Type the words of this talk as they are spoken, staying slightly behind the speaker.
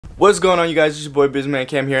What's going on, you guys? It's your boy Bizman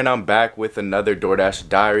Cam here, and I'm back with another DoorDash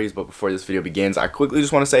Diaries. But before this video begins, I quickly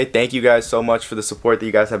just want to say thank you guys so much for the support that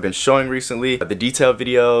you guys have been showing recently. The detailed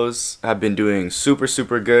videos have been doing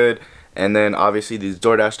super good, and then obviously these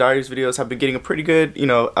DoorDash Diaries videos have been getting a pretty good,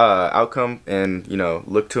 outcome and,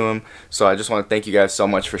 look to them. So I just want to thank you guys so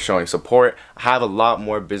much for showing support. I have a lot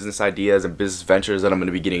more business ideas and business ventures that I'm going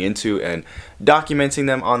to be getting into and documenting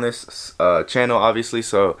them on this channel, obviously.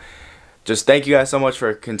 So just thank you guys so much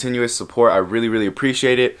for continuous support. I really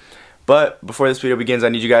appreciate it. But before this video begins, I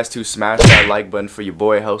need you guys to smash that like button for your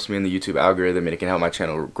boy. It helps me in the YouTube algorithm and it can help my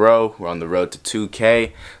channel grow. We're on the road to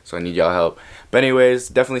 2K, so I need y'all help. But anyways,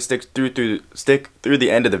 definitely stick through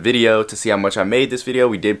the end of the video to see how much I made this video.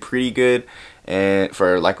 We did pretty good, and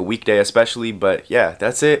for like a weekday especially. But yeah,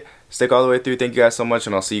 that's it. Stick all the way through. Thank you guys so much,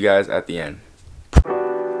 and I'll see you guys at the end.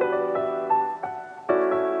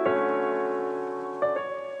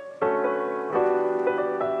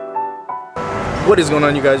 What is going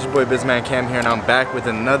on, you guys? Your boy Bizman Cam here, and I'm back with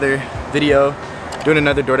another video, doing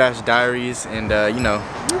another DoorDash Diaries. And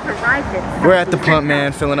we're at the pump,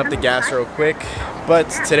 man, filling up the gas real quick. But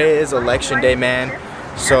today is election day, man,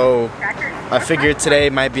 so I figured today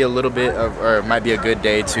might be a little bit of, or might be a good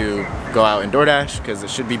day to go out and DoorDash, because it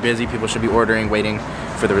should be busy. People should be ordering, waiting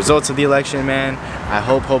for the results of the election, man. I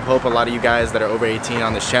hope a lot of you guys that are over 18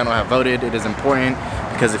 on this channel have voted. It is important,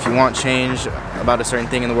 because if you want change about a certain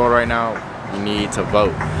thing in the world right now, you need to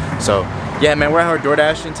vote. So yeah, man, we're out here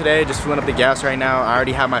DoorDashing today, just filling up the gas right now. I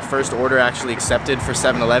already have my first order actually accepted for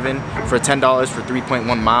 7-Eleven for $10 for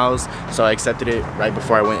 3.1 miles. So I accepted it right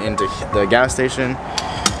before I went into the gas station.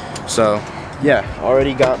 So yeah,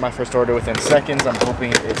 already got my first order within seconds. I'm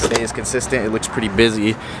hoping it stays consistent. It looks pretty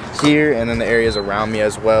busy here, and then the areas around me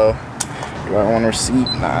as well. Do I want a receipt?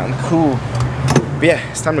 Nah, I'm cool. But yeah,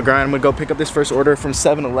 it's time to grind. I'm gonna go pick up this first order from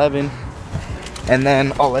 7-Eleven, and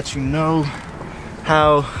then I'll let you know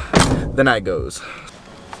how the night goes.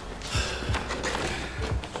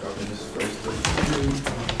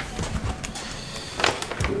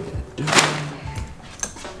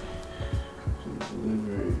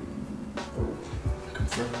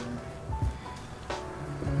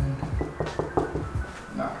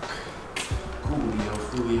 Knock.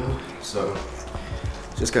 Coolio. So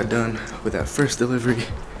just got done with that first delivery.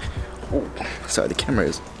 Oh, sorry, the camera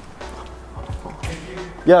is.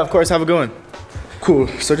 Yeah, of course, have a good one. Cool,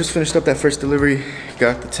 so just finished up that first delivery,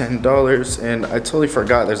 got the $10, and I totally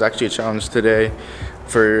forgot there's actually a challenge today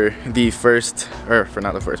for the first, or for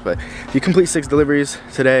not the first, but if you complete 6 deliveries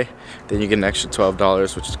today, then you get an extra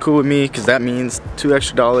 $12, which is cool with me, because that means $2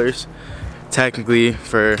 extra technically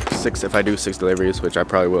for 6, if I do 6 deliveries, which I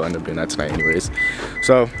probably will end up doing that tonight anyways.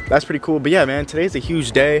 So that's pretty cool. But yeah, man, today's a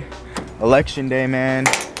huge day, election day, man.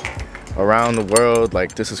 Around the world,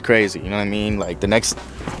 like, this is crazy, you know what I mean? Like, this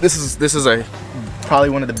is probably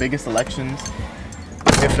one of the biggest elections,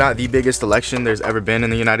 if not the biggest election there's ever been in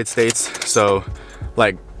the United States. So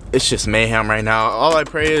like, it's just mayhem right now. All I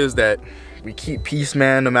pray is that we keep peace,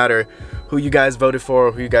 man, no matter who you guys voted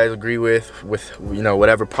for, who you guys agree with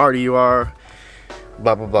whatever party you are,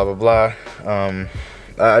 blah blah.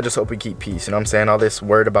 I just hope we keep peace, you know what I'm saying? All this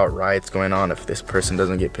word about riots going on if this person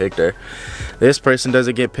doesn't get picked or this person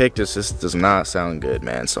doesn't get picked, it just does not sound good,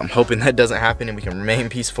 man. So I'm hoping that doesn't happen and we can remain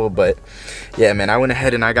peaceful. But yeah, man, I went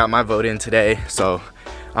ahead and I got my vote in today, so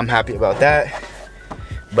I'm happy about that.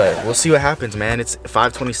 But we'll see what happens, man. It's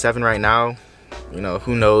 5:27 right now.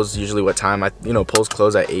 Who knows usually what time polls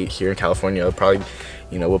close at 8 here in California. We'll probably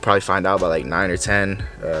find out by like 9 or 10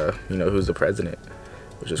 who's the president,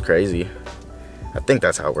 which is crazy. I think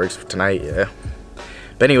that's how it works for tonight, yeah.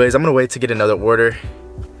 But anyways, I'm gonna wait to get another order,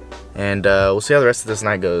 and we'll see how the rest of this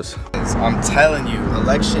night goes. I'm telling you,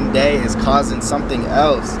 election day is causing something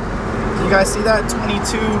else. Can you guys see that?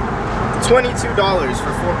 $22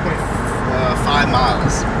 for 4.5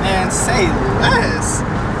 miles. Man, say less.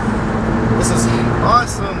 This is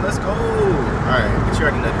awesome. Let's go. All right, but you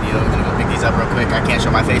already know the deal. I'm gonna go pick these up real quick. I can't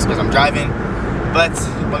show my face because I'm driving, but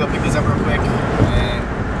I'm gonna go pick these up real quick, and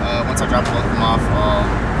once I drop both of them off, I'll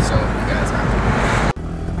show you guys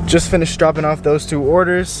after. Just finished dropping off those 2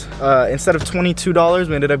 orders. Instead of $22,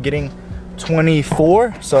 we ended up getting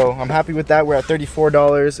 $24. So I'm happy with that. We're at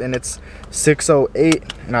 $34 and it's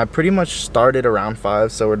 6:08, and I pretty much started around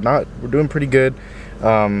 5, so we're doing pretty good.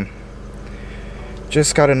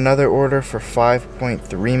 Just got another order for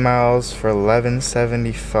 5.3 miles for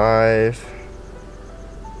 $11.75.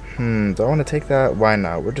 Do I want to take that? Why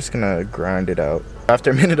not? We're just gonna grind it out.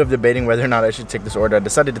 After a minute of debating whether or not I should take this order, I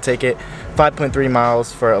decided to take it. 5.3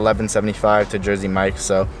 miles for $11.75 to Jersey Mike.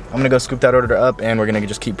 So I'm gonna go scoop that order up, and we're gonna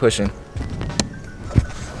just keep pushing.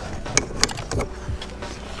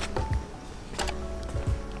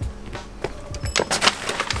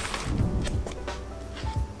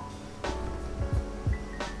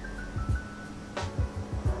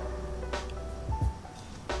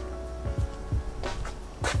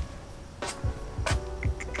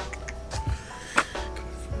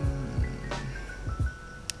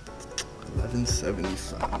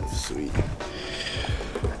 $45.75. Sweet.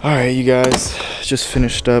 Alright, you guys, just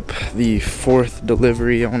finished up the 4th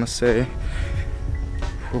delivery, I want to say.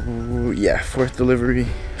 Ooh, yeah, 4th delivery.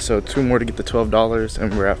 So 2 more to get the $12,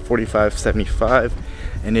 and we're at $45.75,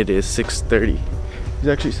 and it is 6:30.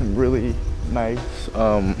 There's actually some really nice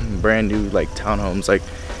brand new like townhomes. Like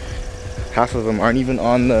half of them aren't even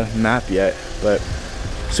on the map yet, but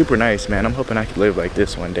super nice, man. I'm hoping I could live like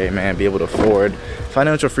this one day, man. Be able to afford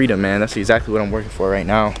financial freedom, man. That's exactly what I'm working for right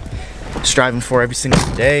now, striving for every single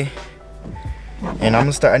day. And I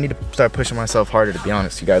need to start pushing myself harder, to be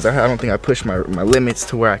honest, you guys. I don't think I push my limits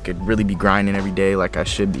to where I could really be grinding every day like I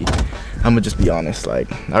should be. I'm gonna just be honest, like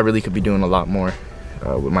I really could be doing a lot more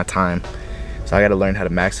with my time. So I gotta learn how to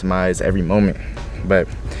maximize every moment. But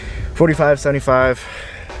 $45.75,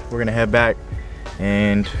 we're gonna head back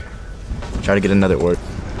and try to get another order.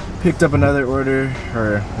 Picked up another order,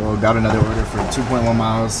 got another order for 2.1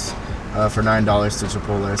 miles for $9 to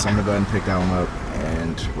Chipotle. So I'm gonna go ahead and pick that one up.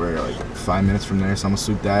 And we're like 5 minutes from there, so I'm gonna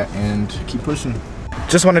swoop that and keep pushing.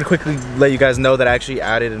 Just wanted to quickly let you guys know that I actually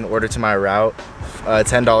added an order to my route.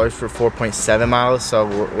 $10 for 4.7 miles, so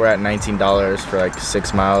we're at $19 for like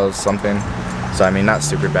 6 miles something. So I mean, not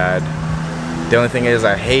super bad. The only thing is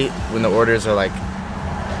I hate when the orders are like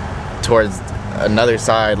towards another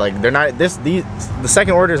side. Like they're not, the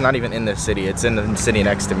second order is not even in this city, it's in the city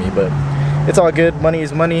next to me, but it's all good. Money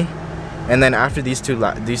is money. And then after these two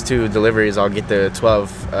deliveries, I'll get the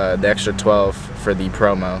extra 12 for the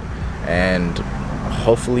promo, and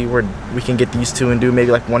hopefully we can get these 2 and do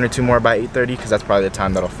maybe like 1 or 2 more by 8:30, because that's probably the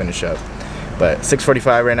time that'll finish up. But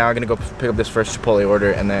 6:45 right now. I'm gonna go pick up this first Chipotle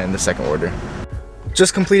order and then the second order.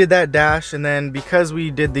 Just completed that dash, and then because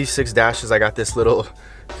we did these 6 dashes, I got this little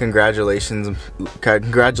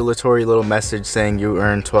congratulatory little message saying you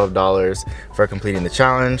earned $12 for completing the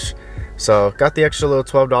challenge. So got the extra little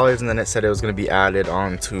 $12, and then it said it was going to be added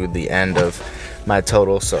on to the end of my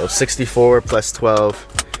total. So 64 plus 12,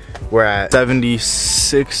 we're at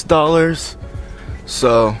 $76.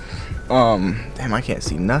 So damn, I can't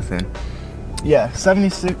see nothing. Yeah,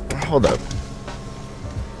 76. Hold up,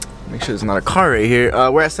 make sure there's not a car right here.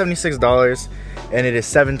 We're at $76, and it is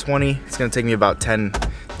 7:20. It's gonna take me about 10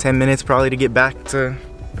 minutes probably to get back to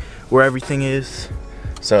where everything is.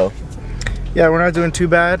 So yeah, we're not doing too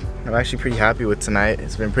bad. I'm actually pretty happy with tonight.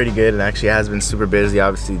 It's been pretty good. It actually has been super busy.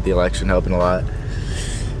 Obviously the election helping a lot.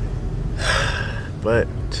 But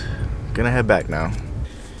gonna head back now.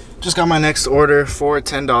 Just got my next order for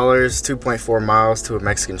 $10, 2.4 miles to a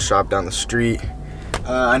Mexican shop down the street.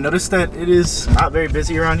 I noticed that it is not very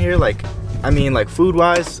busy around here. Like, I mean, like food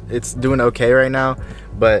wise, it's doing okay right now.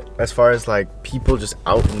 But as far as like people just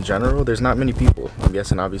out in general, there's not many people. I'm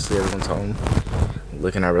guessing obviously everyone's home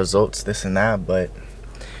looking at results, this and that. But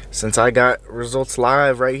since I got results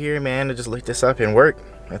live right here, man, I just looked this up and work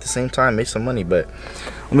at the same time, made some money. But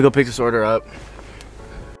let me go pick this order up.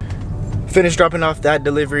 Finished dropping off that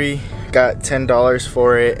delivery, got $10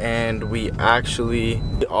 for it, and we actually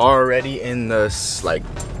already in this, like,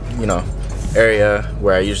 you know, area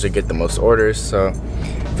where I usually get the most orders. So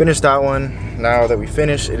finished that one. Now that we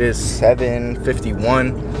finished, it is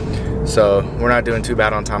 7:51. So we're not doing too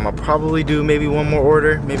bad on time. I'll probably do maybe 1 more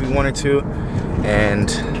order, maybe 1 or 2, and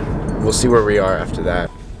we'll see where we are after that.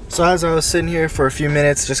 So as I was sitting here for a few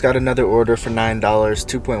minutes, just got another order for $9,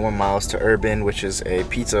 2.1 miles to Urban, which is a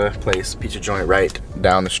pizza place, pizza joint right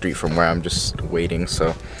down the street from where I'm just waiting.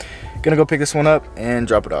 So gonna go pick this one up and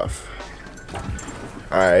drop it off.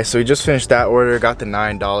 Alright, so we just finished that order, got the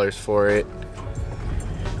 $9 for it.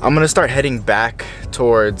 I'm gonna start heading back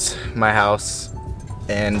towards my house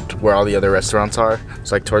and where all the other restaurants are.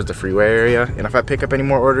 It's like towards the freeway area. And if I pick up any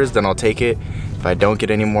more orders, then I'll take it. If I don't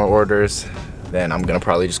get any more orders, then I'm gonna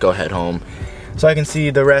probably just go head home so I can see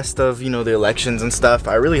the rest of, you know, the elections and stuff.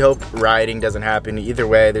 I really hope rioting doesn't happen. Either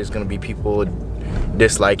way, there's gonna be people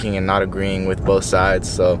disliking and not agreeing with both sides.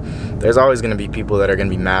 So there's always gonna be people that are gonna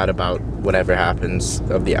be mad about whatever happens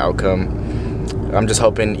of the outcome. I'm just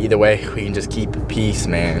hoping either way we can just keep peace,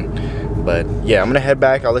 man. But yeah, I'm gonna head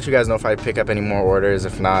back. I'll let you guys know if I pick up any more orders.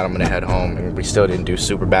 If not, I'm gonna head home. And we still didn't do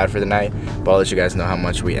super bad for the night, but I'll let you guys know how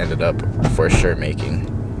much we ended up for sure making.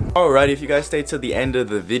 Alright, if you guys stayed till the end of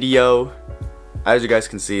the video, as you guys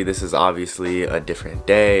can see, this is obviously a different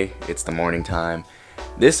day. It's the morning time.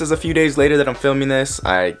 This is a few days later that I'm filming this.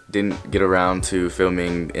 I didn't get around to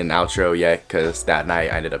filming an outro yet because that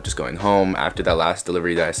night I ended up just going home after that last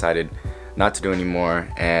delivery that I decided not to do anymore,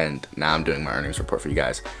 and now I'm doing my earnings report for you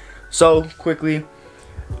guys. So quickly,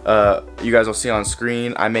 you guys will see on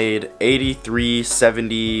screen, I made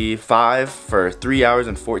 $83.75 for 3 hours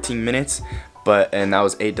and 14 minutes. and that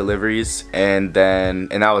was 8 deliveries, and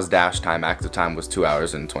that was dash time. Active time was 2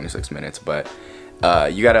 hours and 26 minutes. But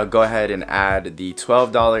you gotta go ahead and add the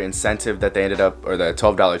 $12 incentive that they ended up, or the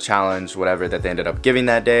 $12 challenge, whatever, that they ended up giving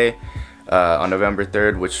that day on November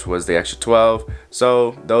 3rd, which was the extra 12.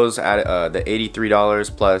 So those added, the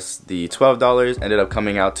 $83 plus the $12 ended up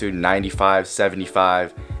coming out to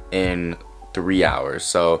 $95.75 in 3 hours.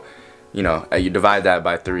 So, you know, you divide that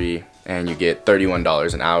by 3 and you get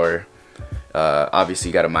 $31 an hour. Obviously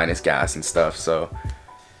you gotta minus gas and stuff. So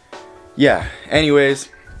yeah, anyways,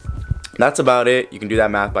 that's about it. You can do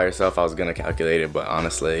that math by yourself. I was gonna calculate it, but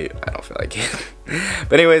honestly I don't feel like it.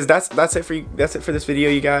 But anyways, that's it for you. That's it for this video,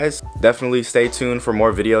 you guys. Definitely stay tuned for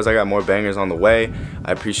more videos. I got more bangers on the way.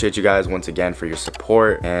 I appreciate you guys once again for your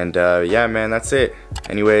support, and yeah man, that's it.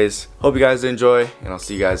 Anyways, hope you guys enjoy, and I'll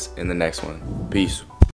see you guys in the next one. Peace.